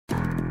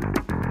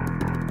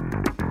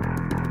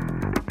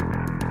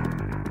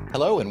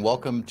Hello and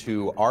welcome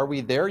to Are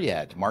We There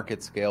Yet?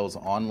 Market Scale's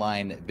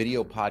online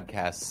video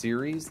podcast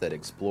series that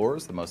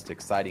explores the most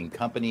exciting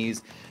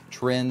companies,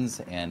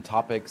 trends, and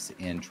topics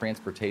in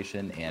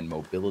transportation and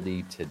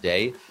mobility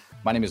today.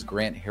 My name is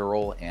Grant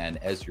Harrell, and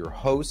as your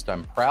host,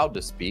 I'm proud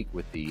to speak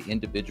with the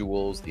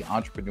individuals, the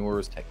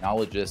entrepreneurs,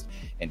 technologists,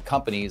 and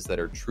companies that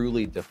are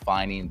truly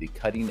defining the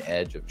cutting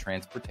edge of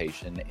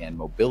transportation and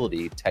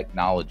mobility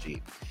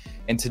technology.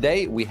 And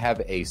today we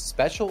have a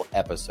special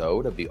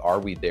episode of the Are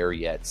We There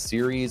Yet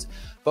series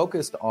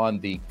focused on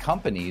the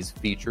companies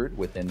featured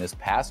within this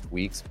past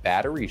week's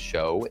battery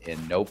show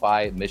in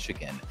Novi,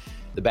 Michigan.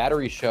 The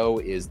Battery Show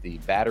is the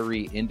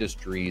battery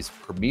industry's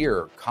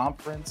premier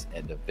conference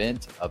and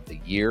event of the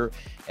year,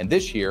 and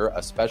this year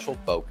a special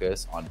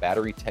focus on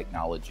battery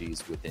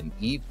technologies within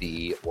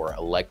EV or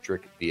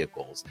electric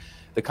vehicles.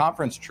 The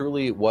conference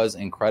truly was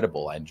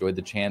incredible. I enjoyed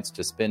the chance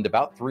to spend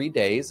about 3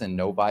 days in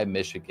Novi,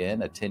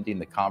 Michigan, attending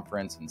the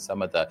conference and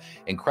some of the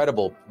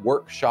incredible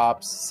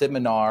workshops,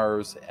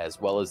 seminars, as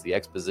well as the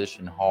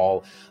exposition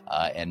hall,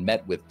 and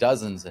met with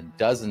dozens and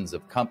dozens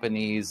of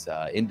companies,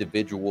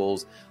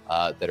 individuals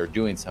that are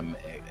doing some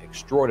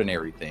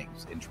extraordinary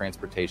things in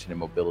transportation and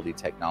mobility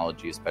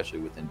technology, especially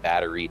within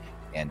battery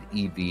and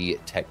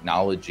EV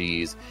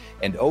technologies.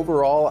 And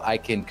overall, I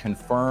can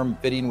confirm,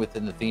 fitting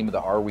within the theme of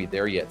the Are We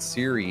There Yet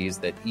series,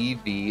 that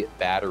EV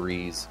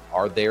batteries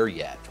are there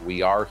yet.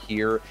 We are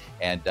here,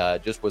 and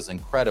just was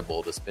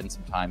incredible to spend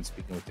some time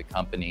speaking with the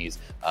companies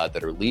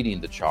that are leading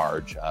the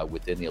charge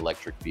within the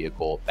electric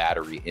vehicle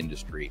battery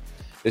industry.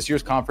 This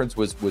year's conference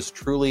was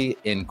truly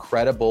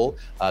incredible.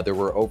 There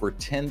were over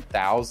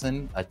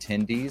 10,000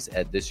 attendees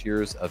at this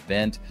year's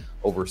event,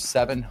 over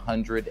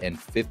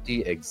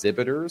 750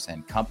 exhibitors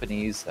and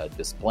companies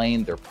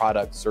displaying their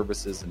products,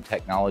 services, and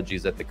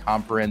technologies at the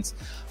conference.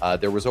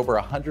 There was over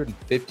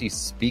 150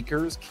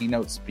 speakers,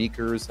 keynote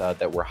speakers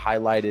that were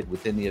highlighted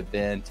within the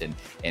event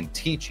and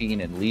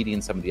teaching and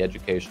leading some of the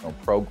educational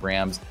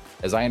programs.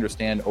 As I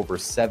understand, over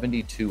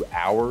 72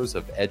 hours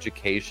of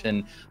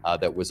education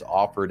that was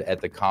offered at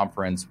the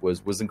conference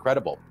was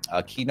incredible.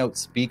 Keynote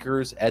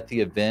speakers at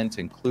the event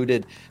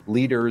included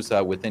leaders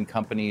within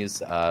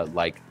companies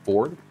like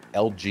Ford,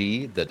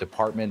 LG, the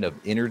Department of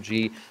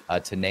Energy,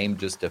 to name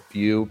just a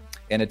few.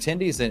 And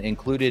attendees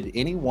included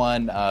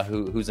anyone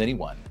who's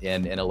anyone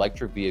in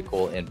electric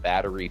vehicle and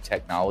battery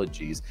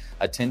technologies.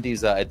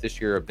 Attendees at this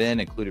year's event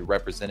included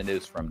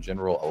representatives from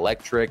General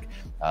Electric,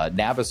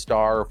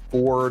 Navistar,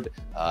 Ford,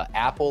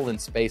 Apple, and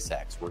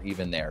SpaceX were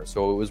even there.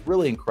 So it was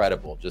really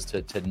incredible just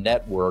to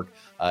network,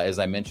 as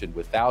I mentioned,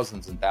 with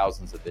thousands and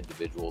thousands of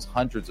individuals,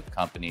 hundreds of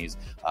companies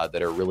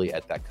that are really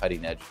at that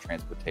cutting edge of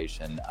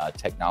transportation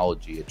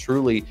technology. It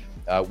truly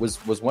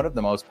was one of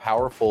the most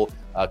powerful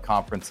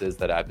conferences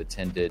that I've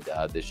attended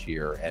this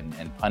year,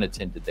 and pun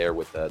intended there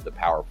with the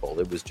powerful.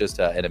 It was just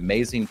an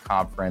amazing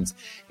conference,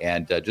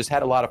 and just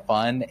had a lot of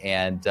fun,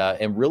 and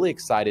really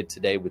excited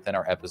today within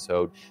our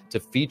episode to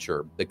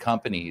feature the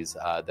companies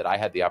that I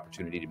had the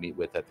opportunity to meet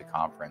with at the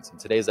conference. And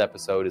today's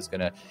episode is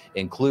going to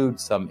include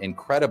some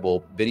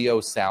incredible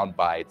video sound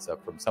bites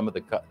from some of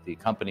the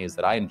companies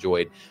that I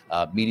enjoyed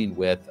meeting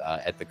with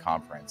at the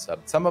conference.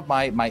 Some of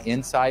my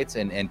insights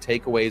and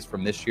takeaways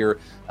from this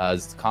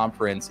year's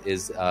conference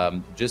is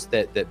just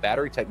that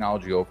battery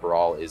technology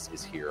overall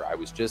is here. I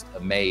was just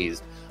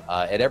amazed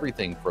at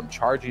everything from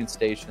charging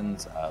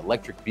stations,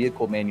 electric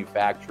vehicle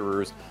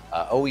manufacturers,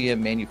 OEM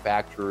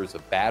manufacturers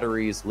of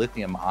batteries,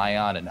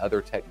 lithium-ion, and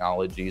other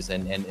technologies,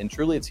 and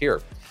truly it's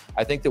here.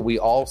 I think that we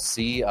all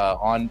see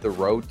on the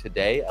road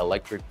today,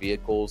 electric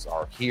vehicles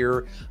are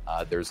here.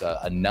 There's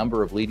a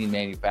number of leading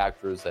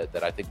manufacturers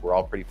that I think we're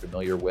all pretty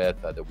familiar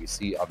with that we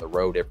see on the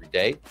road every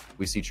day.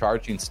 We see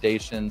charging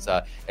stations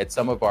at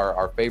some of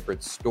our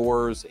favorite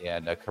stores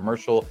and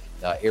commercial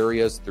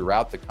areas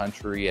throughout the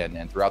country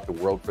and throughout the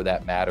world for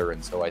that matter.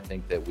 And so I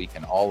think that we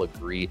can all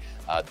agree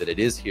that it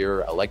is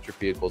here. Electric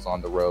vehicles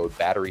on the road,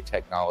 battery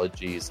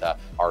technologies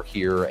are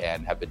here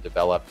and have been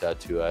developed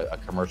to a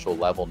commercial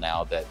level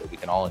now that we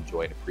can all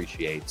enjoy and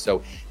appreciate.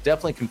 So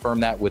definitely confirm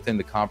that within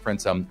the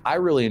conference. I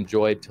really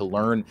enjoyed to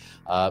learn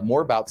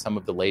more about some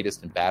of the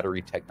latest in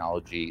battery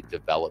technology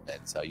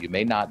developments. You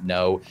may not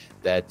know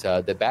that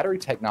the battery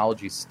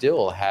technology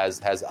still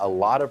has a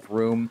lot of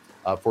room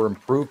for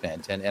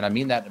improvement. And I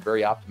mean that in a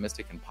very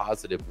optimistic and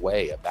positive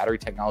way. Battery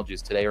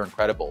technologies today are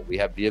incredible. We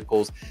have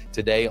vehicles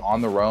today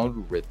on the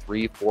road with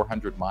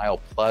 300-400 mile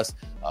plus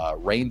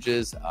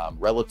ranges,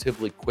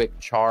 relatively quick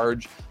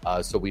charge.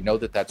 So we know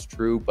that that's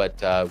true,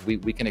 but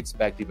we can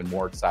expect even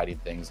more exciting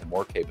things and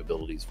more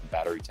capabilities from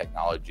battery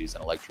technologies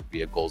and electric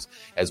vehicles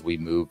as we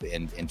move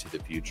into the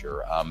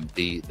future.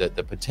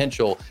 The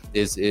potential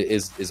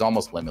is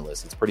almost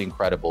limitless. It's pretty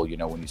incredible,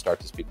 when you start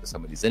to speak with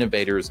some of these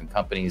innovators and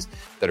companies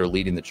that are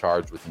leading the charge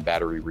charge within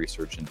battery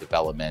research and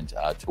development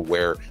to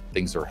where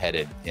things are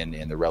headed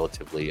in the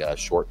relatively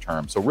short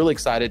term. So really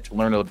excited to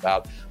learn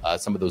about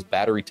some of those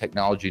battery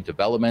technology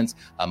developments.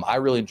 I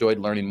really enjoyed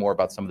learning more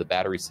about some of the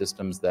battery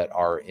systems that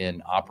are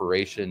in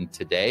operation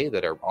today,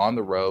 that are on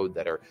the road,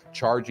 that are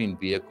charging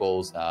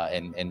vehicles,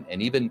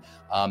 and even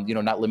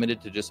not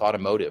limited to just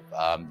automotive.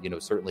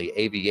 Certainly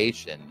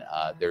aviation.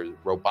 There's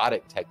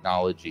robotic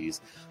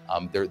technologies.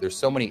 There's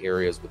so many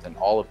areas within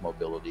all of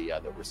mobility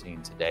that we're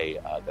seeing today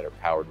that are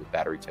powered with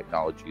battery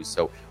technologies.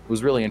 So it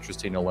was really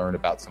interesting to learn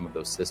about some of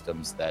those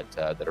systems that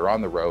are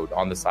on the road,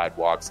 on the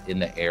sidewalks, in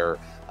the air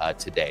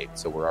today.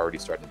 So we're already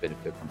starting to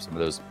benefit from some of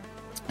those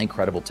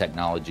incredible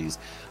technologies.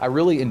 I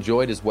really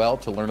enjoyed as well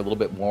to learn a little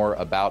bit more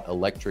about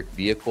electric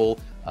vehicle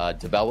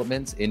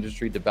developments,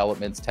 industry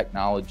developments,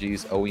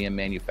 technologies, OEM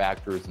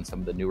manufacturers, and some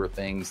of the newer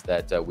things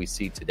that we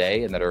see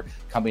today and that are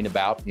coming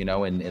about,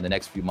 in the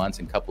next few months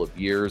and couple of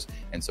years.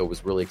 And so it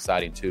was really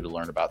exciting too to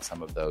learn about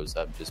some of those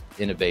just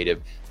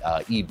innovative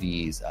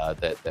EVs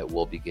that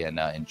we'll begin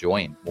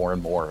enjoying more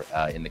and more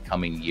in the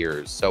coming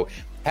years. So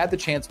had the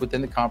chance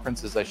within the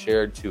conference, as I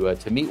shared,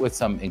 to meet with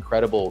some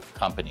incredible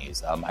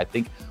companies. I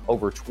think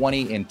over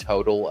 20 in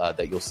total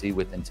that you'll see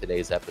within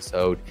today's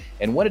episode,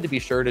 and wanted to be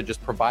sure to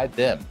just provide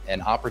them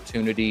an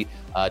opportunity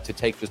to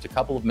take just a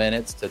couple of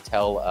minutes to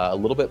tell a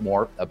little bit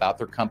more about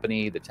their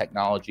company, the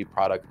technology,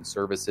 product, and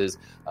services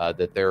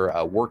that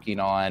they're working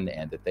on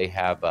and that they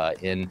have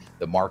in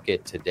the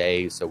market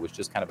today. So it was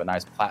just kind of a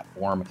nice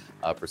platform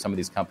for some of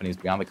these companies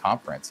beyond the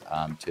conference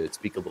to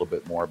speak a little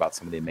bit more about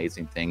some of the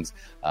amazing things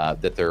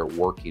that they're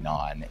working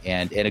on,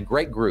 and a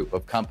great group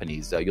of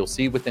companies you'll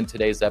see within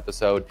today's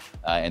episode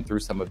and through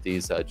some of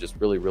these just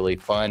really, really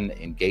fun,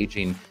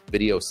 engaging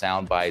video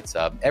sound bites.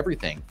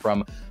 Everything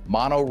from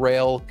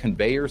monorail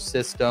conveyor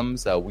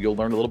systems. You'll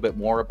learn a little bit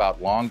more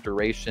about long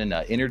duration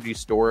energy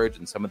storage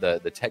and some of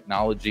the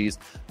technologies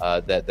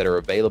that are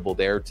available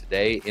there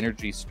today.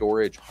 Energy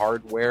storage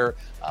hardware,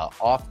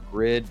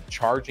 off-grid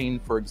charging,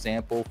 for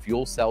example,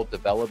 fuel cell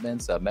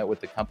developments. Met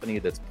with the company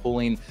that's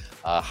pulling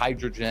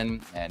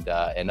hydrogen and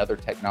other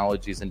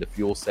technologies into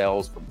fuel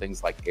cells from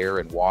things like air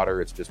and water.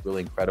 It's just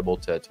really incredible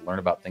to learn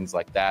about things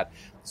like that.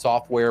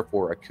 Software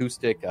for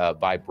acoustic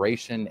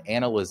vibration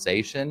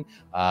analyzation.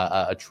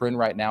 A trend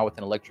right now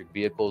within electric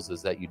vehicles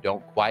is that you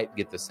don't quite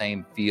get the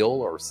same feel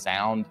or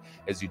sound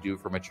as you do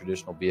from a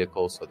traditional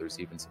vehicle. So there's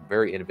even some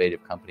very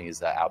innovative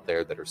companies out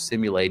there that are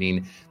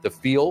simulating the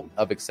feel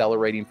of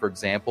accelerating, for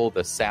example,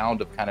 the sound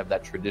of kind of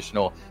that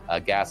traditional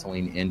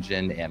gasoline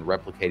engine, and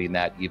replicating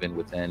that even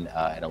within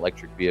an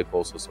electric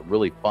vehicle. So some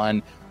really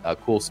fun,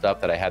 cool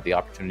stuff that I had the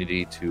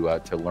opportunity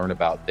to learn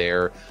about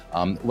there.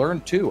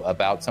 Learn too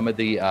about some of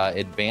the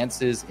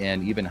advances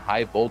in even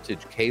high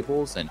voltage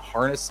cables and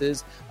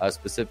harnesses,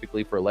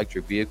 specifically for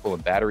electric vehicle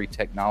and battery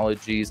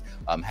technologies.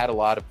 Had a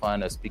lot of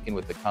fun speaking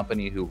with the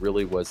company who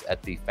really was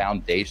at the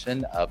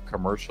foundation of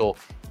commercial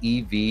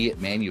EV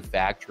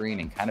manufacturing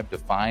and kind of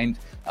defined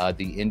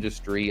the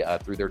industry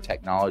through their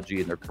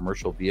technology and their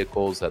commercial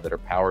vehicles that are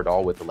powered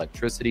all with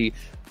electricity.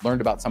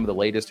 Learned about some of the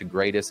latest and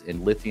greatest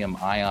in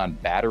lithium-ion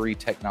battery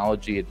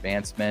technology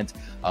advancement.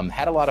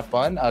 Had a lot of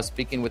fun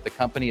speaking with the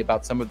company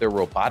about some of their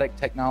robotic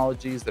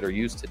technologies that are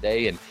used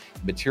today in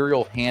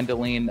material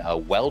handling,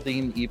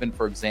 welding, even,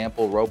 for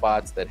example,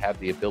 robots that have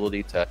the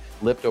ability to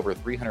lift over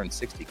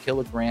 360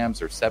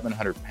 kilograms or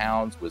 700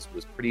 pounds was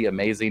pretty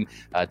amazing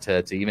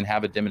to even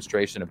have a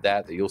demonstration of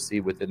that you'll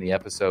see within the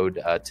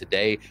episode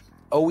today.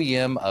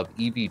 OEM of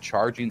EV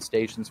charging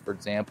stations, for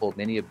example.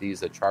 Many of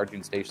these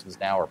charging stations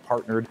now are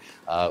partnered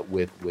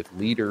with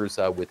leaders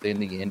within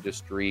the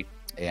industry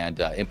and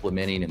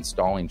implementing,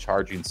 installing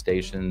charging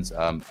stations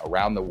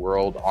around the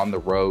world on the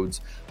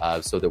roads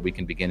so that we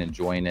can begin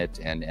enjoying it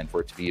and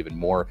for it to be even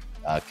more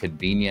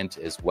convenient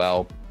as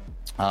well.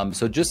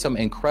 So just some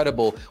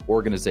incredible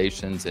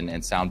organizations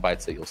and sound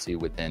bites that you'll see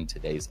within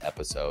today's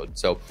episode.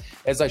 So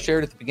as I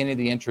shared at the beginning of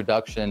the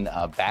introduction,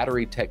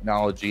 battery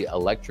technology,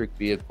 electric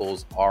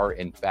vehicles are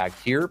in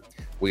fact here.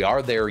 We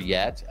are there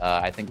yet.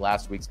 I think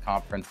last week's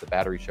conference, the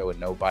battery show in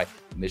Novi,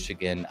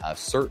 Michigan,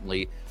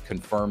 certainly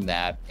confirmed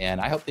that.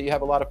 And I hope that you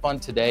have a lot of fun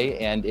today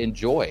and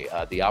enjoy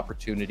the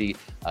opportunity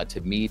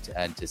to meet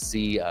and to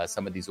see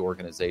some of these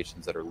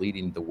organizations that are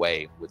leading the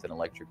way with an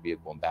electric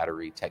vehicle and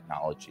battery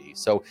technology.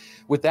 So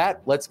with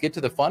that, let's get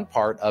to the fun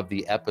part of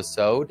the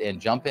episode and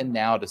jump in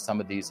now to some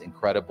of these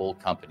incredible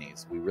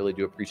companies. We really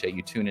do appreciate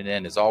you tuning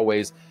in, as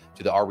always,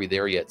 to the Are We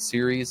There Yet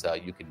series.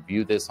 You can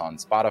view this on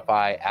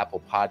Spotify,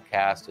 Apple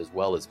Podcast, as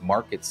well as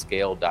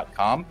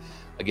marketscale.com.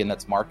 Again,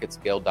 that's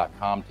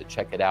marketscale.com to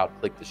check it out.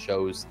 Click the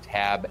shows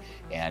tab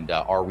and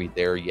Are We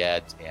There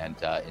Yet? And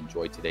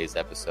enjoy today's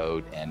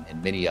episode and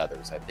many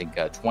others. I think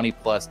 20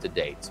 plus to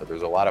date. So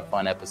there's a lot of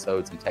fun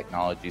episodes and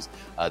technologies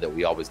that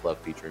we always love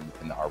featuring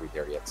within the Are We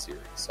There Yet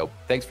series. So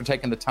thanks for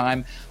taking the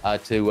time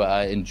to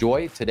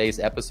enjoy today's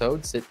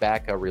episode. Sit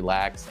back,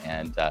 relax,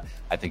 and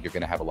I think you're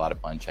going to have a lot of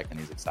fun checking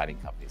these exciting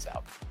companies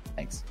out.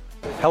 Thanks.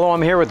 Hello,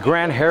 I'm here with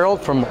Grant Harrell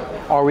from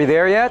Are We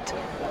There Yet?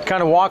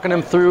 Kind of walking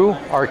them through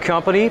our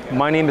company.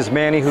 My name is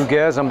Manny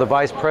Huguez. I'm the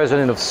Vice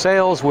President of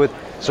Sales with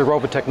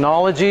Zerova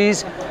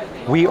Technologies.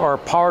 We are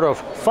part of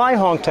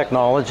Fai-Hong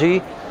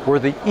Technology. We're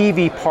the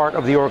EV part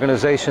of the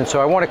organization.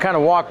 So I want to kind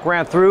of walk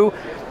Grant through,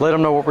 let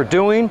them know what we're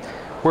doing.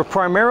 We're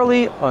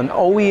primarily an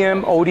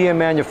OEM, ODM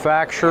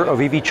manufacturer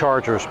of EV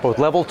chargers, both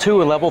level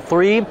 2 and level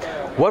 3.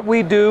 What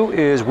we do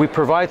is we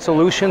provide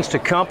solutions to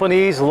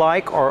companies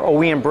like our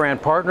OEM brand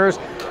partners.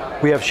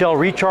 We have Shell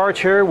Recharge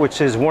here,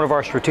 which is one of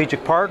our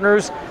strategic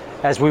partners.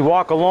 As we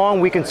walk along,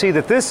 we can see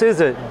that this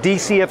is a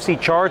DCFC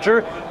charger.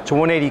 It's a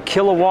 180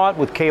 kilowatt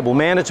with cable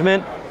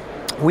management.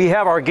 We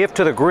have our gift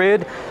to the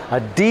grid,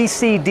 a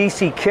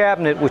DC-DC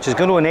cabinet, which is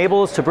going to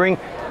enable us to bring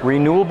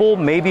renewable,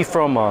 maybe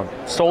from a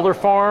solar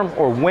farm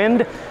or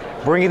wind,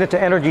 bring it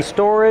into energy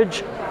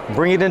storage,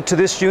 bring it into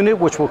this unit,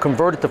 which will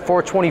convert it to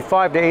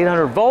 425 to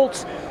 800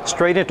 volts,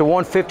 straight into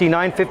 150,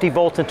 950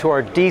 volts into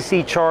our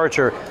DC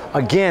charger.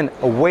 Again,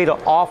 a way to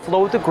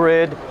offload the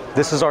grid.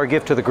 This is our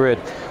gift to the grid.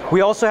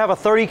 We also have a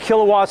 30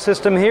 kilowatt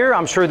system here.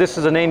 I'm sure this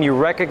is a name you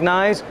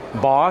recognize,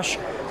 Bosch.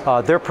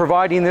 They're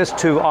providing this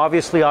to,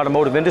 obviously,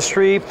 automotive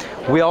industry.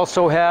 We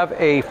also have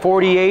a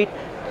 48,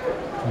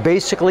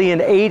 basically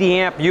an 80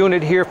 amp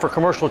unit here for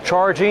commercial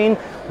charging.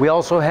 We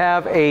also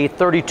have a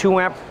 32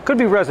 amp, could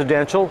be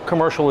residential,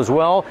 commercial as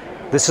well.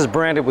 This is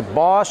branded with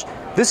Bosch.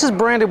 This is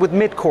branded with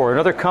Midcore,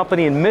 another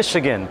company in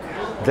Michigan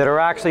that are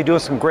actually doing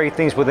some great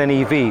things with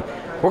NEV.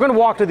 We're going to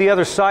walk to the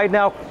other side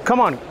now.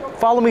 Come on,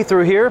 follow me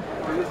through here.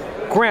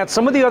 Grant,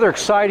 some of the other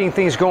exciting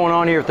things going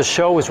on here at the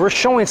show is we're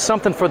showing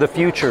something for the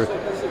future.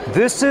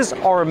 This is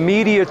our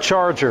media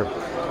charger.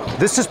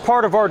 This is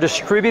part of our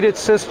distributed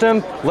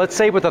system. Let's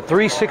say with a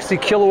 360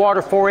 kilowatt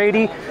or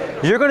 480,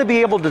 you're going to be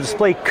able to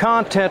display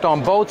content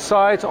on both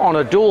sides on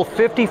a dual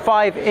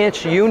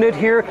 55-inch unit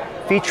here,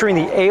 featuring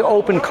the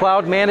Open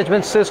Cloud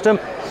Management System.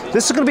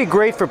 This is going to be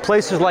great for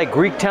places like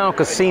Greektown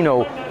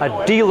Casino, a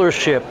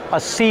dealership, a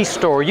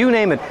C-store, you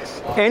name it.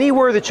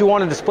 Anywhere that you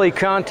want to display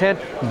content,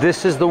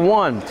 this is the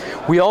one.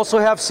 We also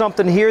have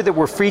something here that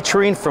we're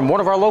featuring from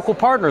one of our local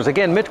partners,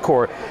 again,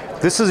 Midcore.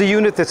 This is a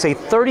unit that's a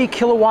 30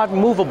 kilowatt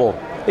movable.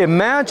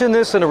 Imagine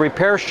this in a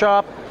repair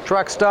shop,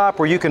 truck stop,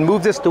 where you can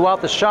move this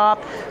throughout the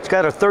shop. It's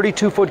got a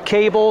 32-foot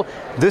cable.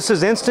 This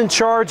is instant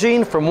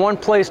charging from one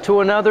place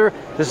to another.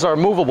 This is our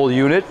movable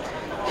unit.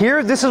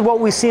 Here, this is what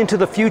we see into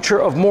the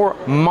future of more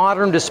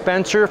modern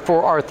dispenser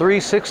for our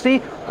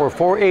 360 or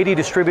 480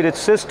 distributed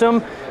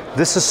system.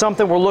 This is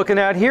something we're looking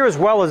at here, as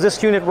well as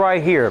this unit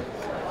right here.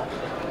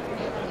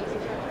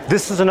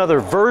 This is another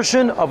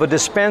version of a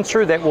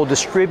dispenser that will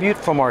distribute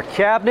from our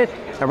cabinet.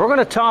 And we're going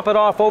to top it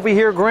off over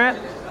here, Grant,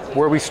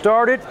 where we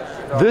started.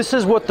 This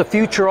is what the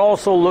future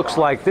also looks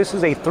like. This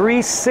is a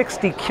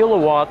 360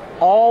 kilowatt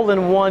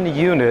all-in-one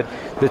unit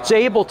that's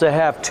able to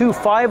have two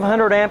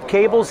 500 amp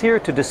cables here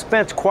to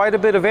dispense quite a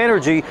bit of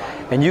energy,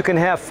 and you can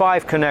have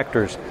 5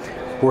 connectors.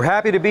 We're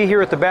happy to be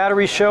here at the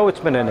Battery Show. It's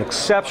been an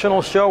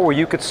exceptional show where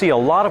you could see a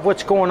lot of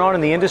what's going on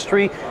in the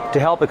industry to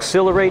help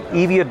accelerate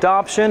EV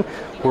adoption.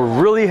 We're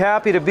really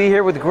happy to be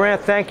here with Grant.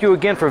 Thank you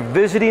again for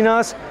visiting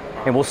us,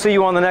 and we'll see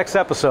you on the next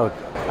episode.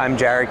 I'm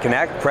Jared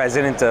Connect,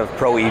 President of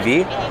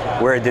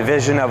ProEV. We're a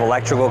division of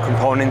Electrical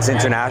Components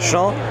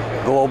International,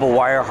 global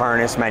wire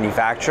harness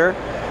manufacturer.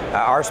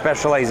 Our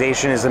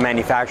specialization is the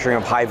manufacturing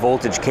of high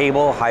voltage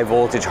cable, high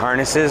voltage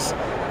harnesses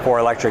for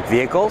electric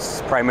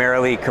vehicles,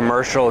 primarily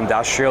commercial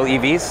industrial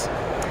EVs.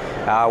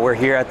 We're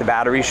here at the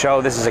Battery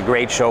Show. This is a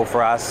great show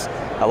for us.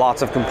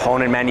 Lots of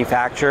component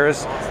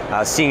manufacturers,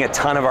 seeing a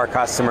ton of our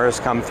customers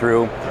come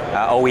through,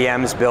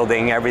 OEMs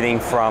building everything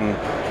from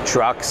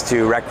trucks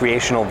to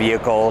recreational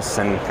vehicles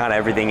and kind of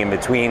everything in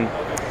between.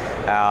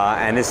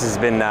 And this has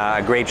been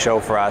a great show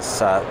for us,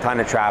 a ton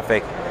of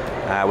traffic.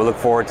 We look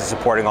forward to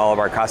supporting all of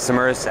our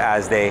customers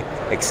as they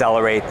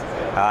accelerate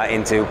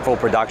into full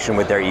production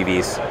with their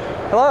EVs.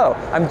 Hello,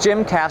 I'm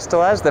Jim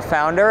Castellez, the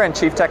founder and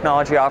Chief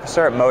Technology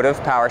Officer at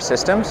Motive Power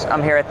Systems.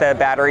 I'm here at the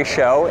Battery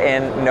Show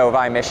in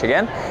Novi,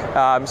 Michigan.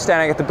 I'm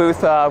standing at the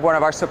booth of one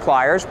of our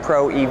suppliers,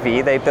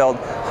 ProEV. They build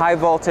high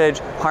voltage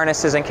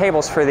harnesses and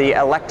cables for the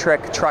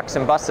electric trucks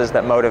and buses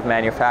that Motive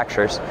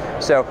manufactures.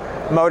 So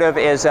Motive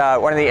is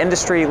one of the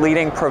industry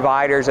leading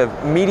providers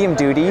of medium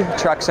duty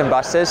trucks and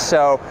buses.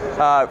 So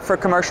for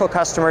commercial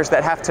customers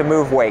that have to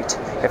move weight,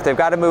 if they've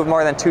got to move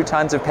more than 2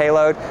 tons of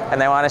payload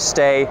and they want to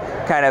stay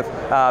kind of,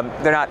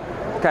 they're not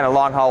kind of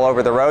long haul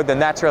over the road, then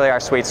that's really our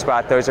sweet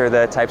spot. Those are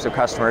the types of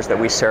customers that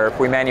we serve.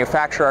 We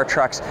manufacture our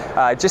trucks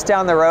just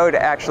down the road,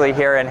 actually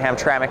here in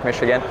Hamtramck,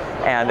 Michigan,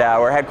 and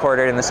we're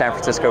headquartered in the San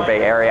Francisco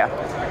Bay Area.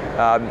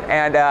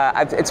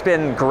 It's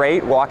been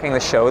great walking the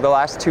show the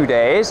last 2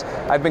 days.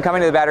 I've been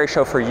coming to the Battery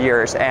Show for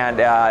years, and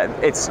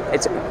it's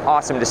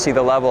awesome to see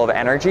the level of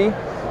energy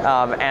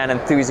and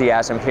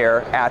enthusiasm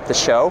here at the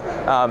show.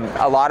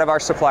 A lot of our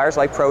suppliers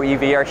like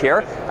ProEV are here,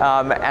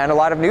 and a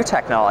lot of new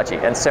technology,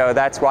 and so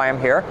that's why I'm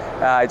here,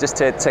 just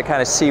to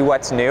kind of see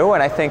what's new.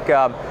 And I think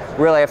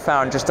really I've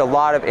found just a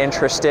lot of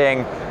interesting,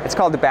 it's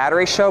called the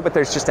battery show, but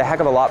there's just a heck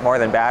of a lot more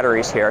than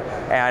batteries here.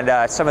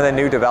 And some of the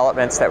new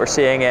developments that we're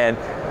seeing in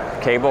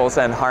cables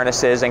and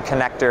harnesses and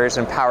connectors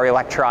and power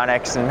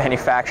electronics and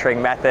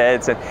manufacturing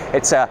methods, and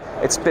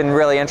it's been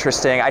really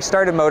interesting. I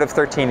started Motive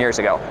 13 years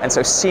ago, and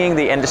so seeing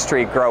the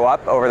industry grow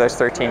up over those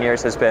 13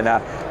 years has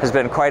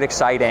been quite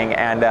exciting,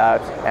 and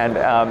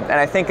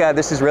I think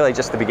this is really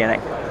just the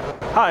beginning.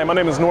 Hi, my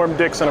name is Norm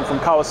Dixon. I'm from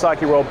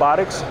Kawasaki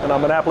Robotics, and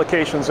I'm an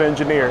applications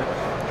engineer.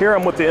 Here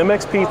I'm with the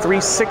MXP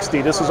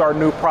 360. This is our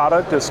new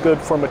product. It's good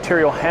for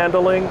material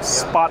handling,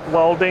 spot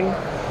welding,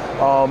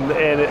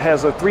 and it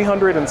has a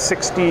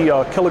 360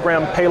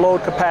 kilogram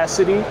payload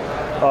capacity.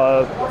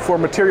 For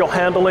material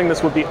handling,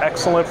 this would be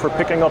excellent for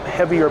picking up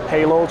heavier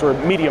payloads or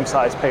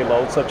medium-sized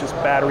payloads, such as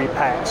battery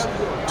packs,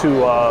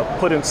 to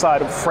put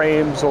inside of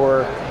frames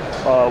or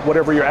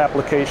whatever your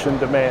application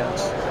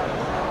demands.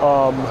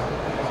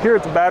 Here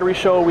at the battery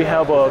show, we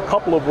have a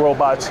couple of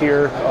robots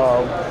here.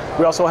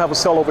 We also have a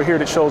cell over here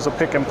that shows a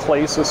pick and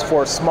place. It's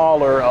for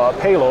smaller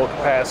payload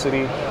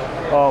capacity.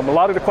 A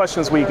lot of the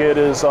questions we get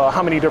is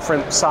how many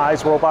different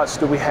size robots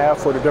do we have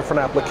for the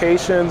different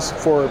applications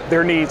for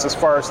their needs as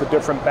far as the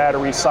different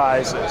battery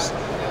sizes.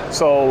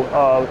 So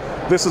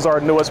this is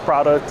our newest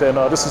product, and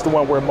this is the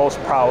one we're most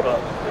proud of.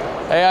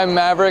 Hey, I'm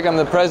Maverick. I'm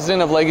the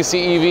president of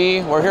Legacy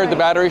EV. We're here at the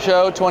Battery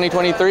Show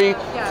 2023,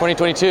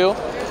 2022.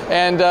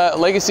 And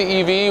Legacy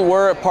EV,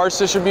 we're parts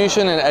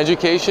distribution and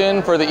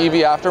education for the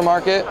EV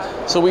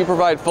aftermarket. So we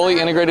provide fully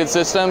integrated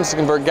systems to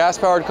convert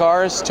gas-powered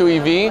cars to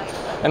EV.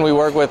 And we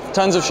work with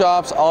tons of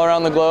shops all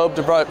around the globe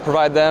to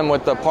provide them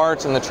with the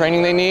parts and the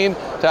training they need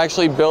to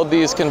actually build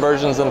these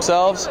conversions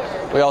themselves.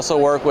 We also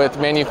work with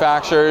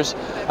manufacturers,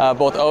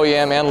 both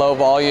OEM and low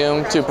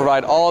volume, to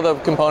provide all the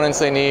components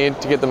they need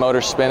to get the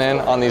motor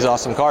spinning on these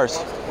awesome cars.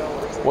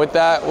 With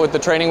that, with the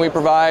training we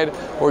provide,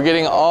 we're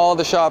getting all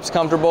the shops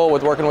comfortable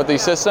with working with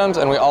these systems,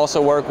 and we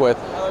also work with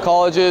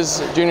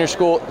colleges,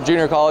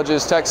 junior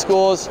colleges, tech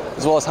schools,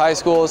 as well as high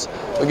schools.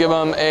 We give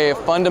them a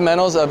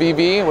fundamentals of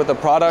EV with a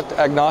product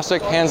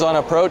agnostic, hands-on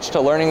approach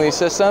to learning these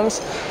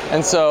systems.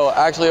 And so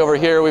actually over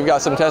here, we've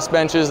got some test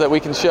benches that we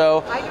can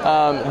show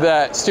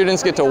that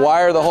students get to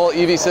wire the whole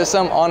EV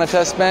system on a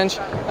test bench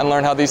and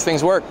learn how these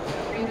things work.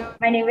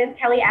 My name is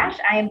Kelly Ash.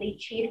 I am the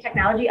Chief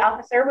Technology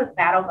Officer with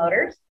Battle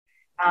Motors.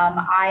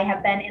 I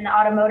have been in the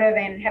automotive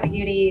and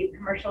heavy-duty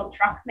commercial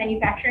truck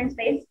manufacturing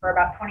space for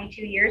about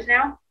 22 years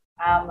now.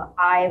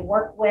 I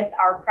work with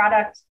our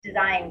product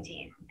design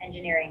team,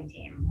 engineering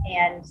team,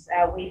 and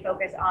we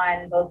focus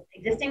on both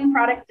existing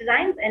product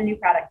designs and new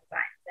product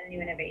designs and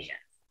new innovations.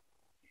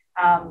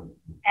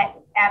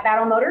 At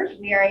Battle Motors,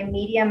 we are a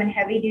medium and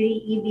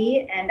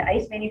heavy-duty EV and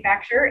ICE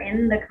manufacturer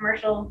in the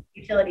commercial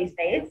utility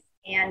space,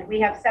 and we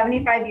have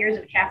 75 years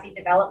of chassis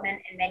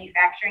development and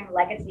manufacturing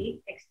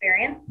legacy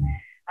experience.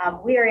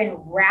 We are in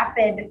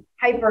rapid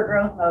hyper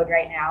growth mode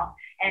right now,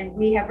 and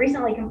we have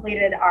recently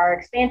completed our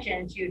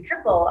expansion to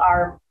triple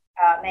our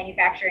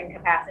manufacturing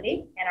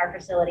capacity in our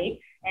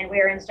facility, and we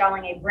are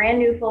installing a brand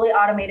new fully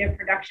automated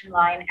production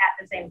line at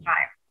the same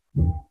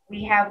time.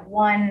 We have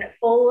one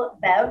full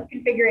BEV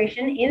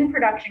configuration in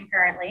production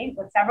currently,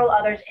 with several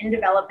others in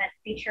development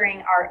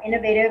featuring our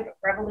innovative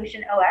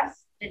Revolution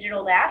OS,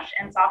 digital dash,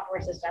 and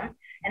software system,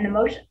 and the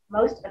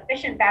most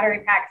efficient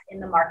battery packs in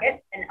the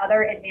market, and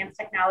other advanced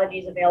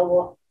technologies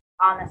available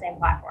on the same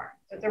platform.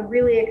 So it's a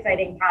really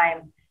exciting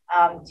time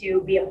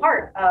to be a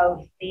part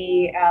of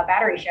the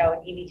battery show at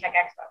EV Tech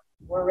Expo.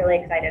 We're really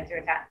excited to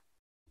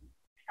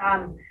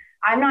attend.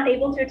 I'm not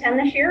able to attend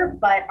this year,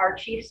 but our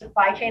Chief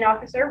Supply Chain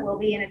Officer will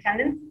be in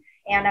attendance,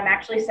 and I'm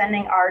actually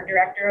sending our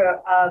Director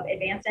of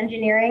Advanced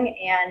Engineering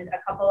and a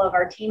couple of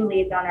our team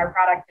leads on our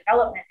product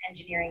development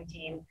engineering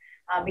team,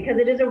 because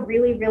it is a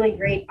really, really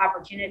great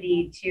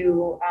opportunity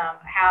to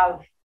have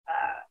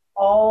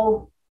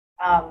all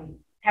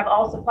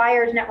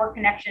suppliers, network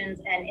connections,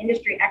 and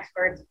industry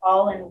experts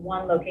all in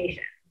one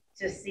location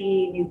to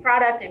see new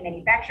product and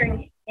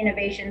manufacturing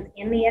innovations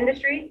in the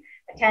industry,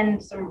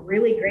 attend some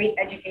really great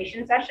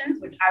education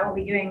sessions, which I will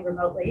be doing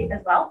remotely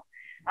as well,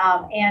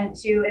 and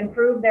to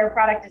improve their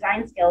product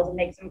design skills and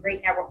make some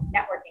great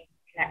networking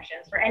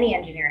connections for any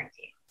engineering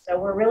team. So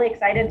we're really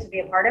excited to be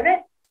a part of it,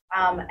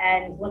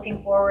 and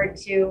looking forward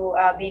to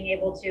being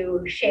able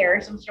to share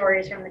some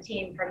stories from the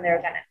team from their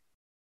attendance.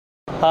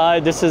 Hi,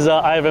 this is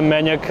Ivan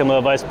Menyuk. I'm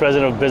a Vice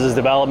President of Business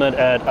Development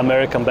at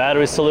American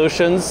Battery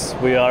Solutions.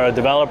 We are a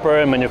developer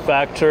and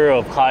manufacturer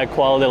of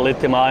high-quality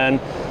lithium-ion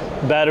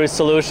battery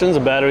solutions,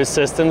 battery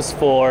systems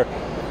for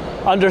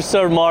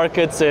underserved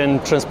markets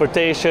in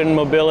transportation,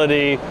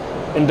 mobility,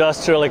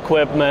 industrial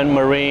equipment,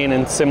 marine,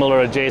 and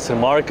similar adjacent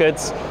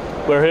markets.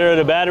 We're here at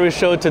the Battery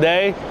Show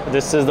today.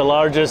 This is the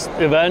largest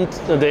event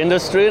of the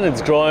industry, and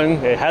it's growing.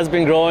 It has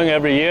been growing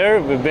every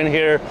year. We've been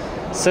here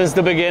since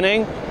the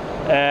beginning,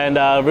 and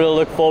I really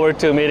look forward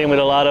to meeting with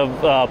a lot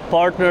of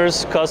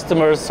partners,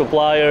 customers,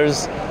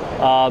 suppliers,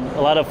 A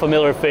lot of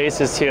familiar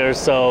faces here,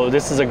 so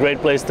this is a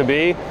great place to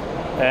be,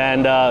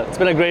 and it's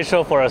been a great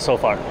show for us so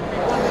far.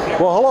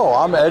 Well, hello,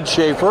 I'm Ed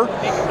Schaefer,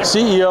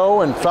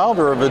 CEO and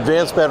founder of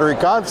Advanced Battery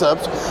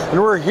Concepts,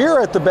 and we're here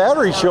at the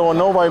Battery Show in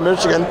Novi,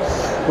 Michigan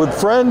with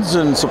friends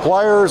and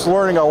suppliers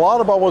learning a lot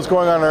about what's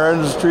going on in our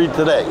industry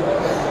today.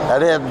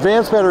 At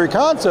Advanced Battery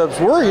Concepts,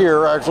 we're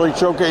here actually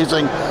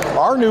showcasing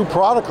our new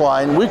product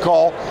line we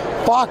call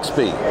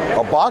Boxby,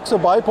 a box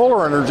of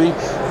bipolar energy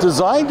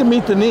designed to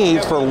meet the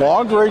needs for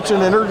long-duration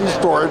energy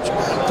storage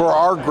for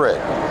our grid.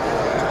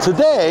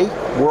 Today,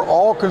 we're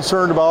all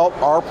concerned about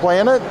our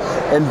planet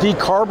and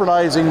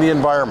decarbonizing the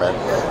environment.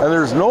 And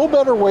there's no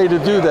better way to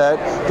do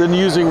that than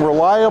using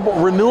reliable,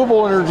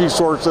 renewable energy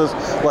sources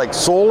like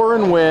solar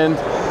and wind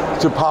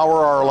to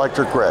power our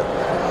electric grid.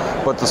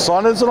 But the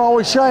sun isn't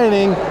always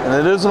shining, and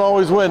it isn't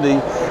always windy,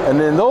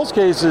 and in those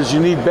cases you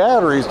need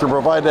batteries to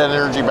provide that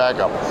energy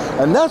backup.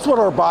 And that's what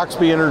our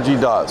Boxby Energy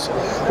does.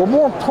 But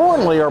more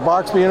importantly, our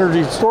Boxby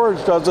Energy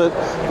Storage does it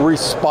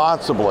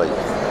responsibly.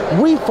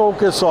 We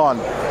focus on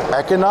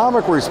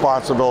economic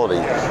responsibility.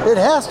 It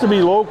has to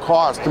be low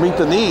cost to meet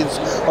the needs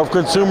of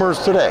consumers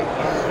today.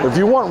 If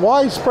you want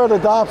widespread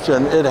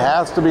adoption, it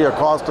has to be a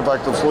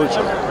cost-effective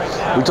solution.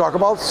 We talk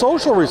about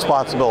social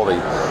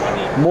responsibility.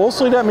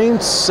 Mostly that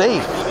means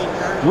safe.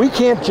 We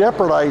can't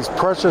jeopardize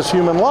precious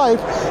human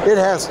life. It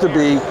has to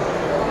be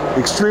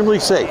extremely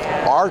safe.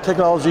 Our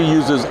technology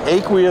uses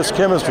aqueous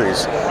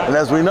chemistries, and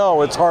as we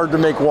know, it's hard to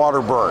make water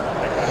burn.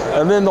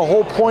 And then the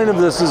whole point of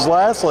this is,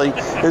 lastly,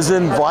 is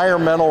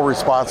environmental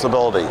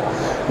responsibility.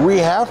 We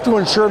have to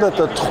ensure that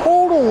the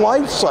total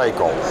life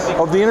cycle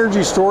of the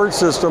energy storage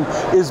system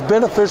is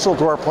beneficial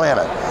to our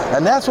planet.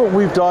 And that's what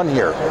we've done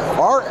here.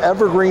 Our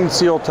Evergreen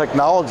Seal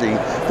technology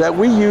that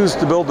we use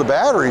to build the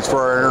batteries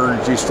for our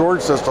energy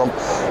storage system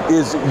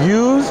is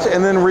used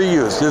and then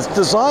reused. It's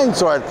designed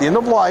so at the end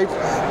of life,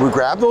 we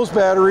grab those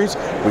batteries,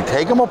 we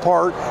take them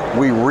apart,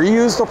 we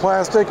reuse the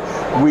plastic,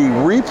 we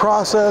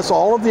reprocess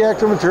all of the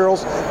active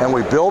materials, and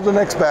we build the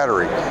next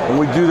battery. And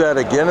we do that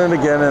again and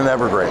again in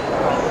Evergreen.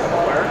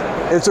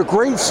 It's a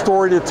great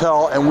story to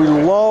tell, and we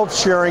love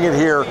sharing it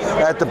here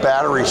at the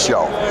Battery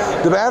Show.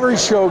 The Battery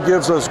Show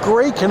gives us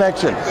great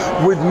connection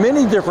with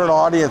many different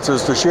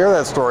audiences to share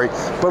that story,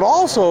 but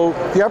also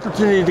the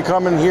opportunity to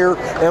come in here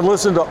and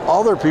listen to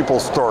other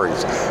people's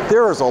stories.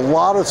 There is a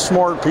lot of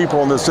smart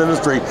people in this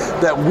industry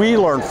that we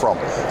learn from.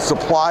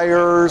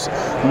 Suppliers,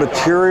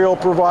 material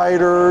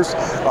providers,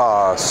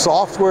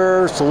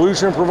 software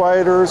solution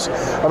providers,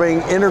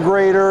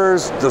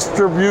 integrators,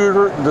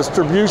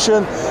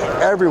 distribution,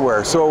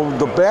 everywhere. So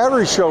the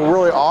Battery Show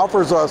really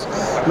offers us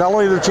not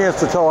only the chance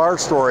to tell our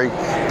story,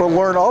 but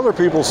learn other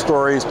people's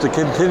stories to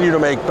continue to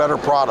make better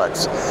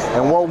products.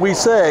 And what we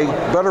say,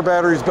 better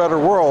batteries, better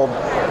world,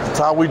 that's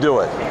how we do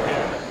it.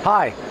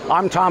 Hi,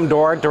 I'm Tom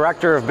Dorr,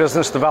 Director of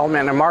Business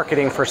Development and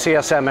Marketing for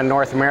CSM in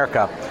North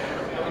America.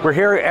 We're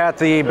here at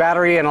the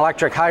Battery and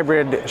Electric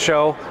Hybrid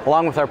Show,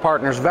 along with our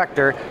partners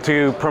Vector,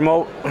 to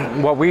promote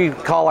what we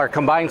call our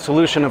combined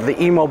solution of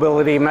the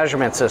e-mobility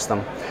measurement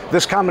system.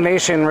 This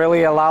combination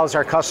really allows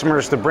our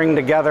customers to bring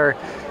together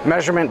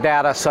measurement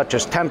data such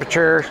as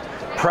temperature,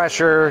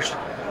 pressures,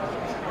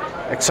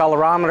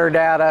 accelerometer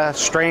data,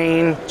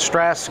 strain,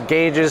 stress,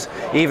 gauges,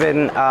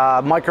 even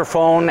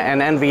microphone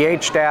and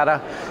NVH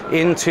data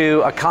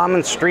into a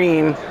common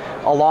stream,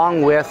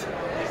 along with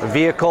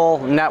vehicle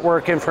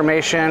network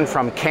information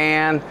from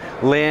CAN,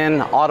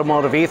 LIN,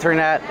 automotive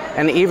Ethernet,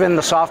 and even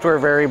the software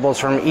variables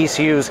from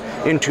ECUs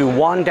into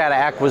one data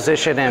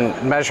acquisition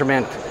and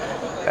measurement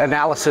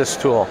analysis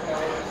tool.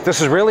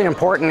 This is really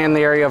important in the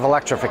area of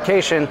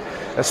electrification,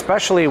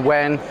 especially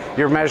when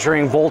you're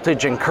measuring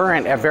voltage and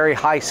current at very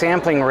high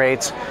sampling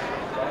rates,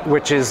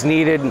 which is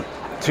needed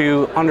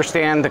to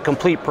understand the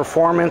complete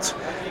performance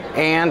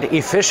and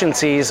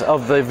efficiencies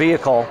of the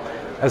vehicle,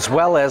 as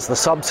well as the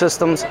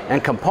subsystems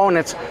and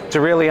components,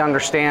 to really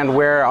understand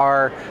where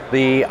are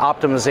the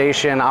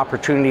optimization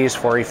opportunities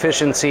for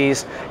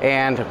efficiencies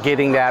and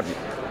getting that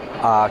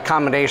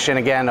combination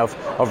again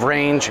of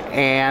range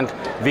and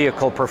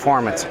vehicle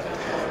performance.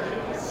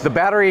 The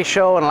Battery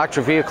Show and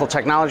Electric Vehicle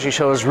Technology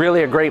Show is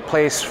really a great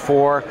place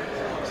for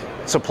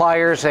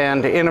suppliers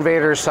and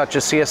innovators such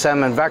as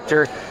CSM and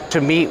Vector to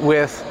meet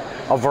with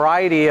a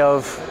variety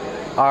of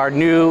our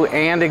new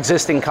and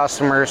existing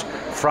customers,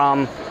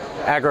 from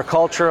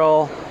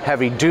agricultural,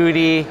 heavy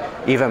duty,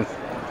 even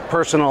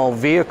personal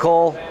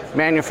vehicle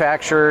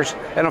manufacturers,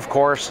 and of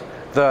course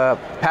the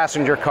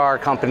passenger car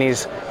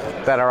companies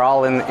that are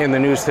all in the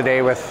news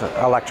today with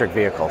electric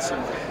vehicles.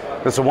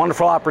 It's a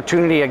wonderful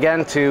opportunity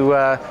again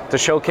to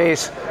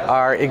showcase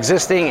our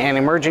existing and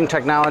emerging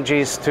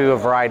technologies to a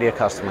variety of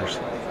customers.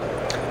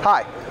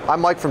 Hi,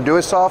 I'm Mike from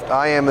Duosoft.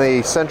 I am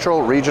the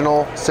Central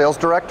Regional Sales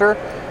Director.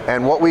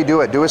 And what we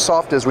do at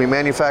Duosoft is we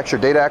manufacture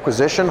data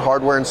acquisition,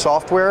 hardware and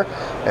software,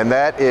 and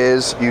that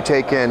is you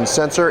take in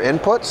sensor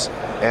inputs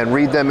and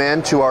read them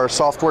into our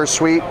software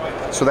suite,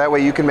 so that way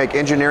you can make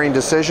engineering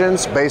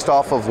decisions based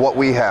off of what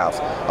we have.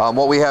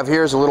 What we have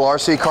here is a little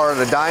RC car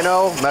and a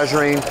dyno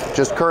measuring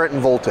just current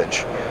and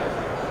voltage.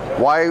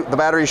 Why the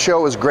battery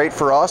show is great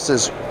for us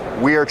is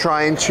we are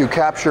trying to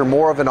capture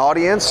more of an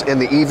audience in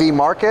the EV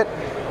market,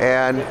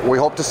 and we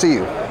hope to see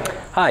you.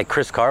 Hi,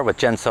 Chris Carr with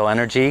GenCell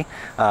Energy.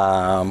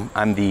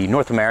 I'm the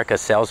North America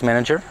sales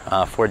manager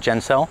for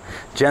GenCell.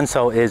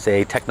 GenCell is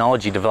a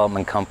technology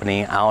development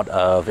company out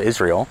of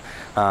Israel.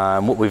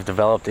 What we've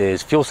developed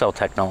is fuel cell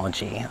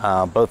technology,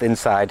 both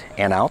inside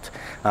and out.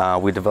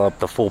 We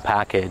developed the full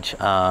package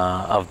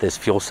of this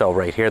fuel cell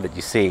right here that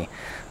you see.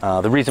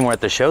 The reason we're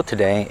at the show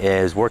today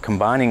is we're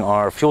combining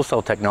our fuel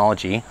cell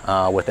technology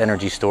with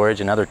energy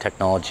storage and other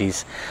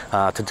technologies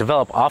to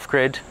develop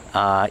off-grid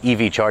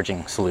EV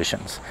charging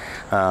solutions.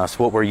 So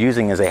what we're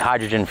using is a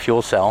hydrogen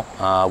fuel cell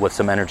with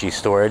some energy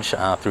storage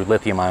through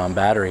lithium-ion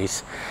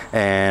batteries,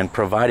 and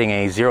providing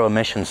a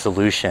zero-emission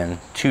solution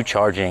to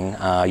charging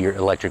your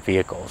electric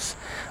vehicles.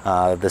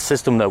 The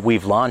system that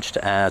we've launched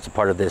as a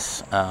part of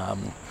this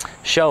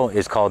show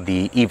is called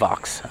the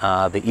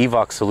EVOX. The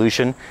EVOX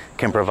solution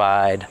can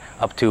provide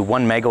up to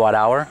 1 megawatt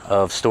hour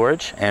of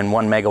storage and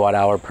 1 megawatt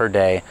hour per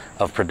day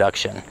of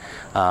production.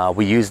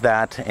 We use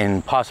that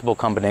in possible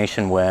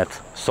combination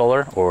with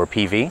solar or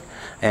PV,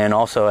 and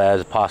also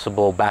as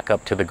possible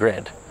backup to the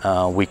grid.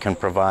 We can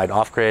provide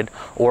off-grid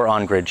or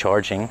on-grid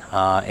charging.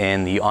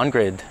 In the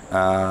on-grid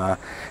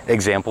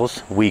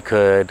examples, we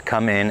could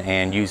come in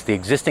and use the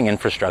existing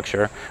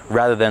infrastructure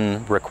rather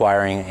than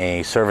requiring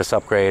a service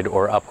upgrade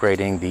or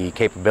upgrading the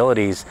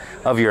capabilities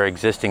of your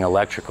existing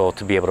electrical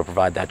to be able to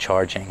provide that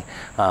charging.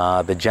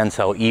 The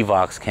GenCell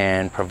EVOX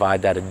can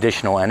provide that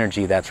additional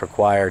energy that's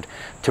required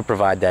to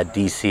provide that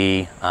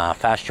DC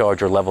fast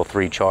charge or level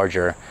 3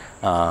 charger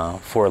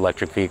for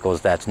electric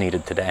vehicles that's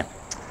needed today.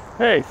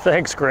 Hey,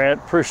 thanks Grant.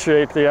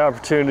 Appreciate the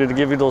opportunity to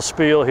give you a little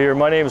spiel here.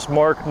 My name is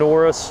Mark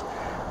Norris.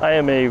 I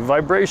am a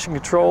vibration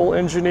control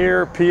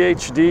engineer,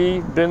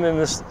 PhD, been in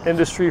this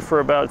industry for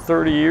about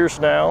 30 years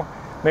now,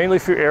 mainly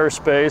for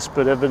aerospace,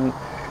 but have been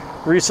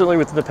recently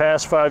within the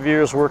past 5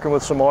 years working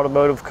with some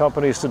automotive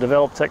companies to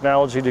develop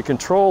technology to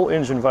control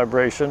engine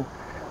vibration.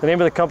 The name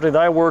of the company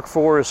that I work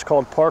for is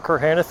called Parker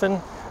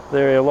Hannifin.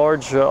 They're a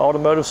large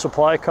automotive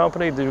supply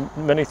company, do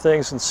many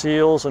things in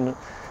seals and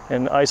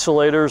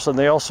isolators, and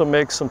they also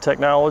make some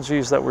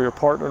technologies that we are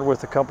partnered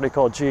with a company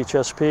called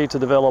GHSP to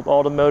develop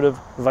automotive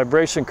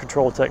vibration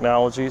control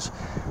technologies.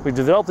 We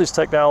developed this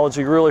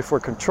technology really for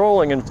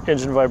controlling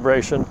engine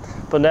vibration,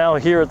 but now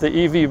here at the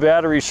EV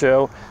battery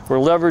show, we're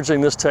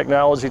leveraging this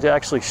technology to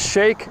actually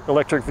shake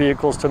electric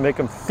vehicles to make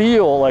them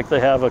feel like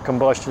they have a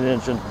combustion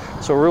engine.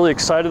 So we're really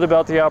excited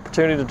about the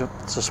opportunity to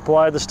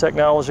supply this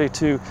technology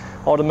to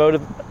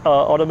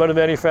automotive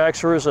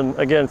manufacturers, and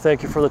again,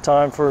 thank you for the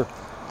time for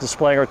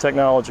displaying our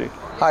technology.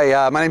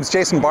 Hi, my name is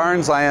Jason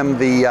Barnes. I am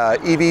the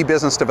EV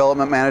Business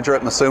Development Manager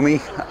at Masumi.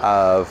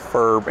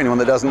 For anyone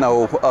that doesn't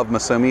know of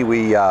Masumi,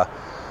 we are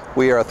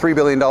a $3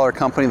 billion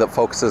company that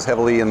focuses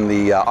heavily in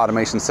the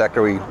automation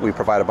sector. We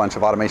provide a bunch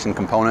of automation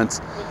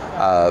components.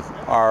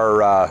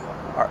 Our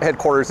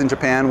headquarters in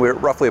Japan, we're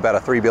roughly about a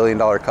 $3 billion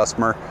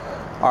customer.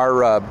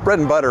 Our bread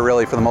and butter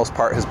really for the most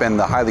part has been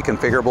the highly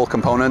configurable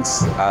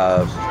components.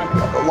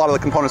 A lot of the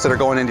components that are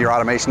going into your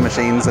automation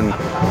machines and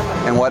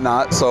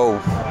whatnot. So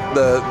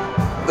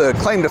the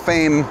claim to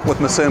fame with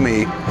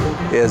Masumi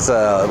is,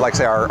 like I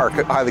say, our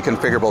highly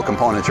configurable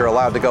components. You're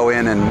allowed to go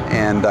in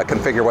and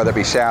configure whether it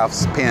be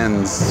shafts,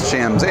 pins,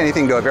 shims,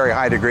 anything to a very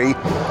high degree,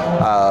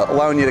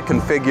 allowing you to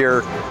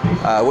configure.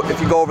 If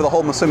you go over the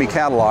whole Masumi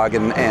catalog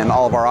and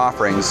all of our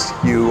offerings,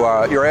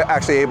 you're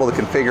actually able to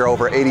configure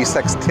over 80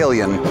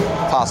 sextillion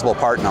possible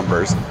part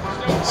numbers.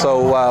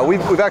 So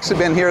we've actually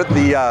been here at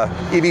the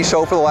EV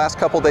show for the last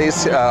couple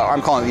days.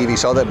 I'm calling it the EV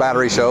show, the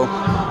battery show.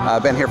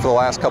 Been here for the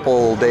last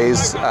couple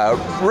days.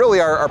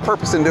 Really our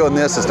purpose in doing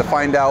this is to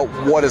find out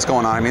what is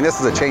going on. I mean, this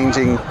is a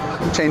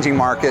changing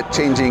market,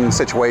 changing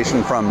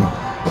situation from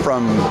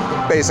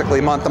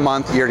basically month to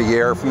month, year to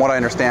year. From what I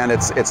understand,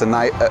 it's a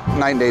night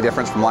and day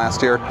difference from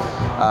last year.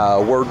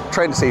 We're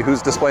trying to see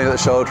who's displaying at the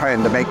show,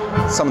 trying to make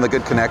some of the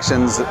good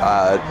connections,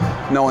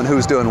 knowing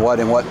who's doing what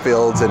in what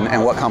fields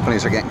and what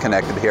companies are getting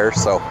connected here.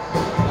 So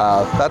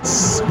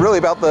that's really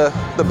about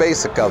the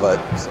basic of it.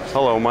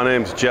 Hello, my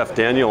name's Jeff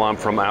Daniel. I'm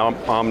from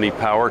Omni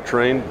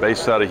Powertrain,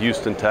 based out of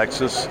Houston,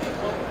 Texas.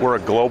 We're a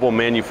global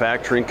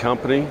manufacturing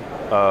company.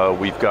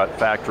 We've got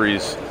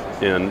factories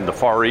in the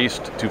Far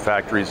East, 2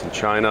 factories in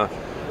China,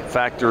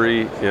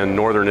 factory in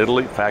Northern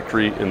Italy,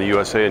 factory in the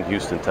USA in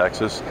Houston,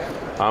 Texas.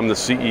 I'm the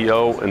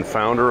CEO and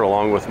founder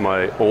along with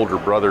my older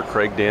brother,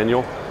 Craig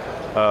Daniel.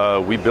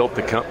 We built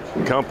the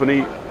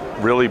company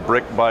really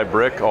brick by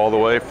brick all the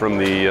way from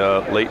the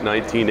late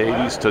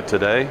 1980s to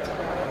today.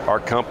 Our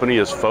company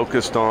is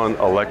focused on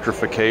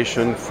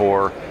electrification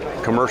for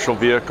commercial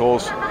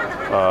vehicles,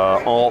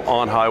 all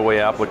on-highway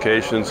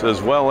applications,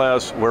 as well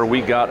as where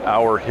we got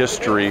our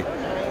history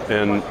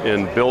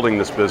in building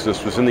this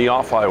business was in the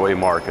off-highway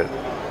market.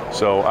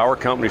 So our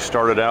company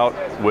started out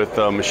with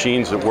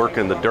machines that work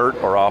in the dirt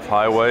or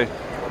off-highway.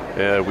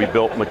 We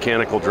built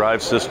mechanical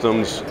drive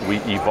systems. We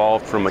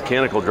evolved from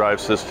mechanical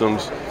drive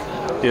systems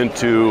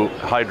into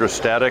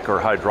hydrostatic or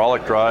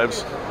hydraulic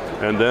drives.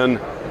 And then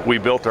We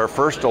built our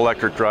first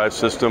electric drive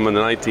system in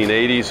the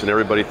 1980s, and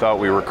everybody thought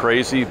we were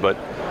crazy, but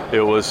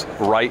it was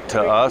right to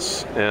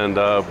us, and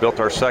built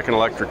our second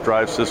electric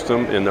drive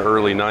system in the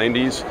early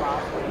 90s.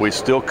 We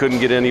still couldn't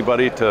get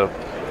anybody to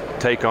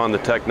take on the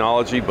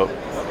technology, but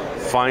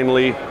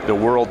finally the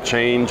world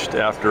changed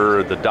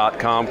after the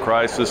dot-com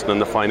crisis and then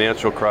the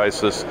financial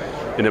crisis,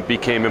 and it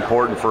became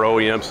important for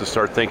OEMs to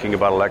start thinking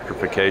about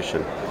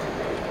electrification.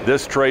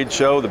 This trade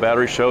show, the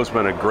battery show, has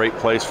been a great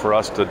place for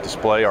us to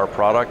display our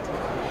product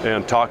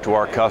and talk to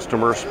our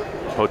customers,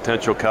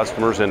 potential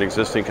customers and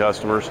existing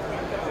customers,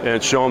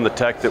 and show them the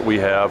tech that we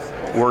have.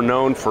 We're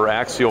known for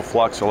axial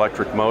flux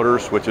electric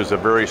motors, which is a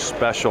very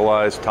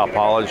specialized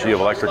topology of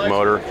electric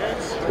motor,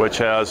 which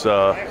has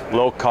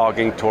low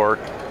cogging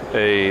torque,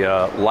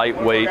 a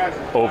lightweight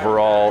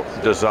overall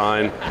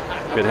design.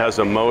 It has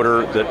a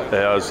motor that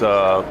has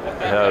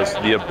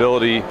the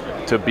ability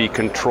to be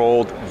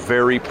controlled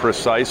very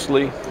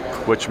precisely,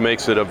 which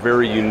makes it a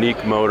very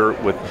unique motor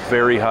with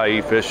very high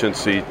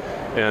efficiency,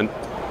 and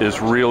is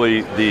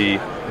really the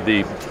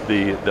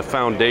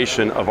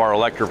foundation of our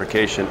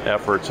electrification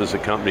efforts as a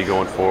company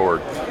going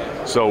forward.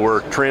 So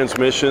we're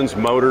transmissions,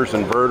 motors,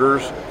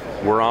 inverters.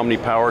 We're Omni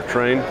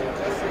Powertrain,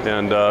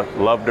 and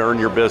love to earn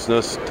your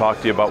business,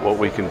 talk to you about what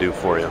we can do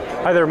for you.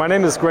 Hi there, my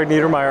name is Greg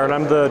Niedermeyer, and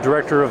I'm the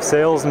Director of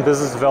Sales and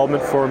Business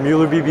Development for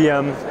Mueller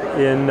BBM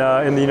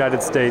in the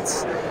United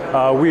States.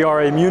 We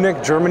are a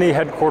Munich, Germany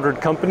headquartered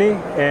company,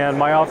 and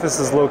my office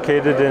is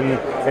located in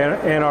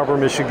Ann Arbor,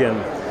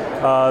 Michigan.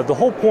 The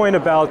whole point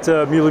about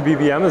Mueller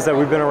BBM is that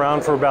we've been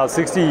around for about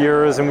 60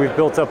 years, and we've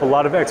built up a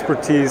lot of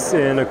expertise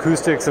in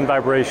acoustics and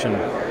vibration.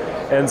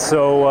 And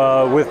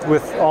so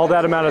with all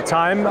that amount of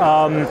time,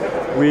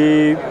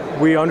 we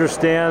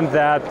understand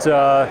that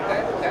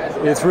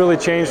it's really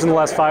changed in the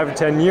last 5 to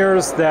 10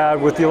 years, that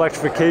with the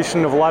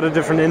electrification of a lot of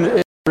different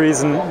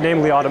industries, and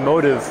namely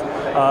automotive,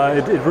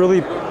 it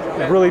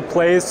really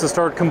plays to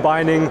start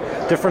combining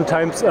different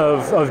types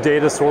of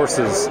data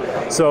sources.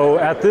 So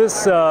at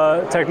this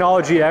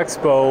Technology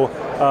Expo,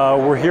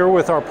 we're here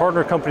with our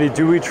partner company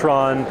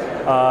Duitron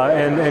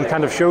and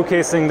kind of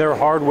showcasing their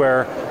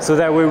hardware, so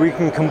that way we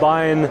can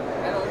combine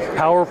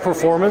power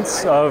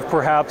performance of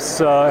perhaps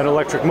an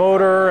electric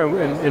motor,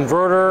 an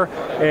inverter,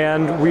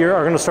 and we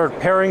are going to start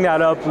pairing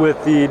that up with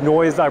the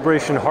noise,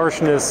 vibration,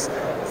 harshness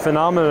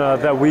phenomena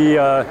that we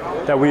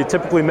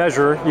typically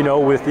measure,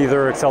 with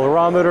either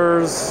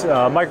accelerometers,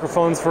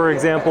 microphones, for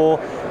example,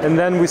 and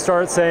then we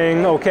start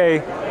saying,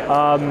 okay,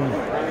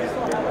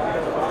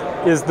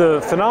 is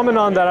the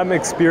phenomenon that I'm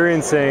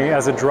experiencing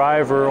as a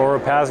driver or a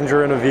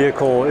passenger in a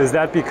vehicle, is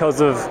that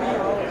because of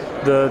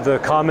the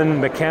common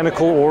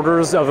mechanical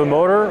orders of a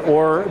motor,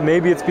 or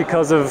maybe it's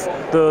because of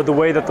the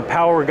way that the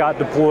power got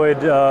deployed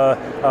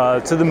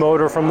to the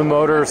motor from the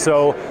motor?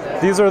 So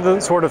these are the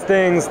sort of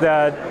things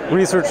that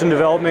research and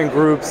development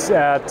groups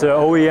at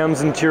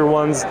OEMs and Tier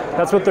 1s,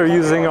 that's what they're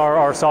using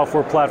our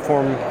software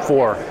platform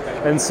for.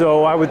 And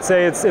so I would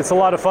say it's a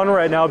lot of fun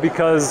right now,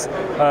 because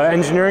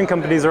engineering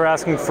companies are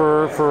asking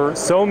for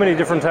so many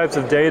different types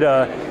of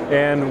data,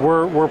 and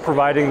we're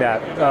providing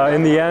that.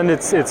 In the end,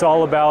 it's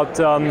all about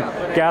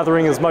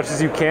gathering as much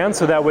as you can,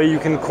 so that way you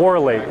can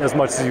correlate as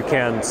much as you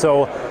can.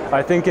 So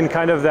I think in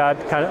kind of that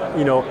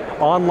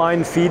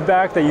online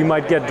feedback that you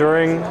might get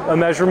during a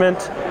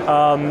measurement,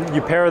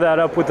 you pair that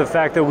up with the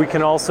fact that we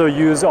can also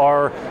use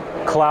our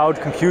cloud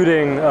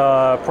computing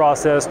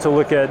process to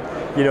look at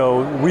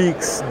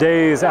weeks,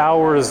 days,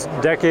 hours,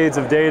 decades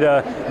of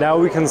data. Now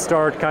we can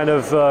start kind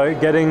of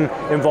getting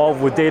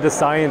involved with data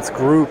science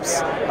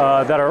groups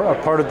that are a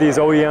part of these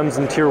OEMs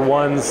and Tier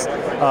 1s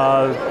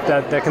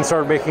that can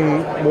start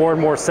making more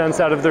and more sense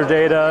out of their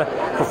data,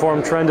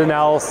 perform trend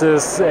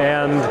analysis,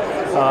 and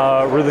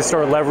really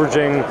start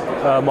leveraging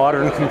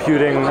modern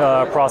computing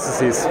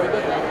processes.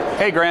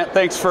 Hey Grant,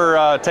 thanks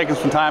for taking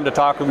some time to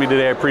talk with me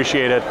today. I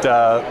appreciate it.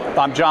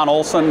 I'm John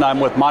Olson. I'm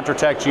with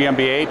Montratec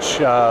GmbH.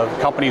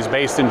 Company's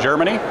based in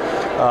Germany.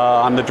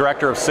 I'm the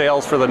Director of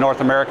Sales for the North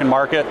American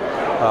market.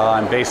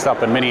 I'm based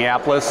up in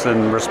Minneapolis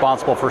and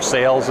responsible for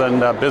sales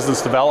and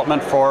business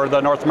development for the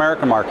North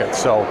American market.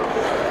 So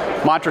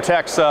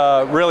Montratec's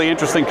a really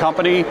interesting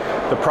company.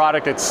 The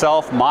product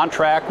itself,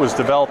 Montrac, was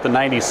developed in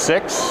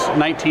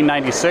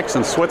 1996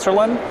 in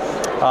Switzerland.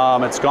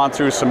 It's gone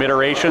through some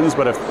iterations,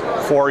 but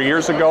 4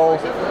 years ago,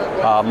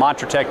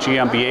 Montratec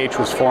GmbH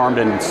was formed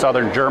in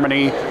southern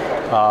Germany,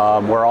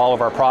 where all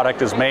of our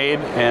product is made,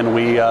 and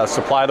we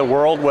supply the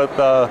world with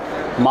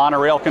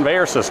monorail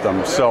conveyor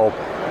systems. So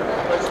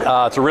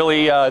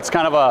it's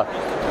kind of a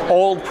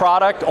old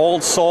product,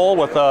 old soul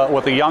with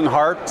a young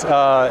heart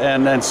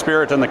and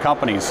spirit in the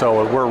company.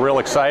 So we're real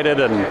excited,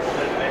 and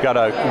got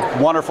a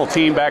wonderful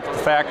team back at the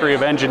factory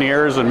of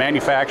engineers and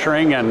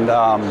manufacturing, and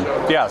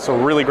so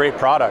really great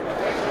product.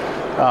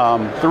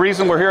 The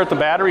reason we're here at the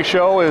battery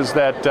show is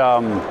that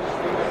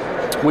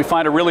we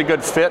find a really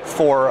good fit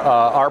for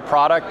our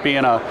product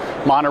being a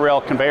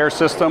monorail conveyor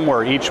system,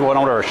 where each one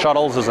of our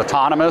shuttles is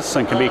autonomous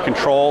and can be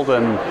controlled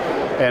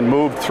and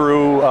moved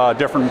through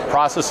different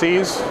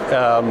processes.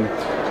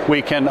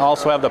 We can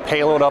also have the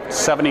payload up to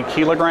 70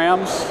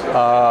 kilograms,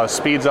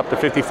 speeds up to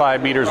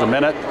 55 meters a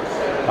minute.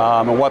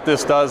 And what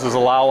this does is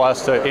allow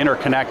us to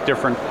interconnect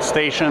different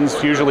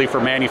stations, usually for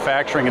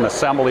manufacturing and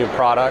assembly of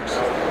products.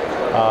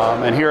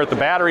 And here at the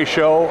battery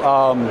show,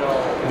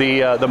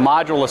 the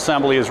module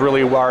assembly is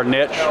really our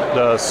niche.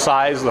 The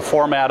size, the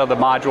format of the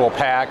module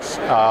packs,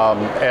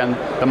 and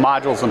the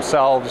modules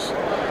themselves,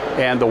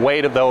 and the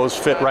weight of those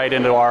fit right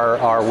into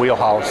our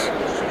wheelhouse.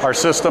 Our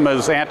system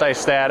is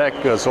anti-static,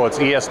 so it's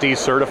ESD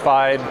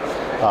certified.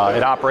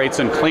 It operates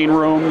in clean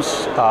rooms.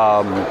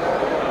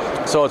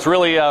 So it's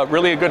really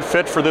a good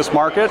fit for this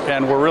market,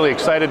 and we're really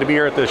excited to be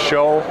here at this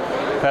show.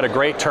 Had a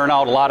great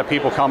turnout, a lot of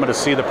people coming to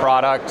see the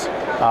product.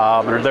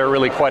 They're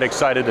really quite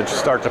excited to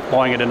start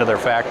deploying it into their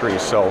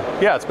factories. So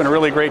yeah, it's been a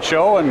really great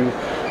show and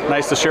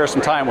nice to share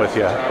some time with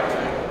you.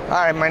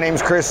 Hi, my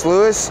name's Chris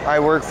Lewis. I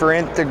work for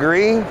Nth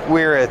Degree.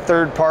 We're a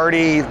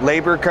third-party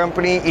labor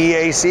company,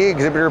 EAC,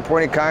 Exhibitor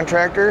Appointed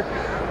Contractor.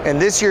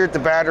 And this year at the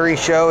battery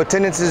show,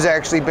 attendance has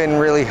actually been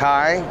really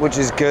high, which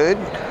is good.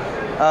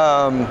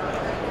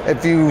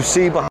 If you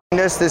see behind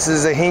us, this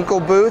is a Hinkle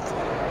booth.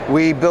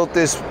 We built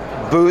this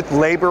booth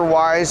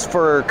labor-wise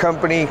for a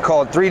company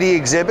called 3D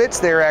Exhibits.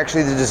 They're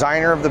actually the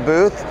designer of the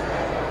booth.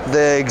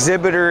 The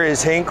exhibitor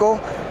is Hinkle.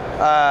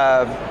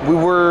 We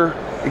were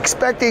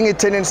expecting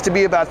attendance to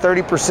be about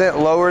 30%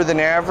 lower than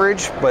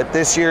average, but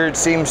this year it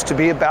seems to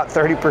be about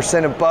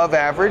 30% above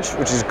average,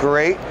 which is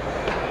great.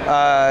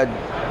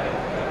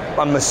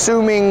 I'm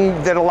assuming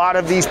that a lot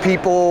of these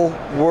people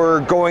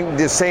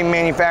the same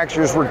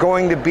manufacturers were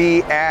going to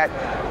be at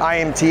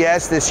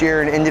IMTS this year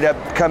and ended up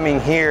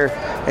coming here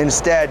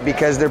instead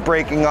because they're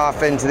breaking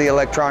off into the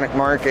electronic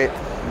market.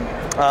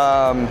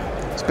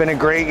 It's been a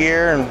great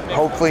year, and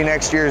hopefully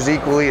next year is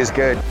equally as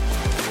good.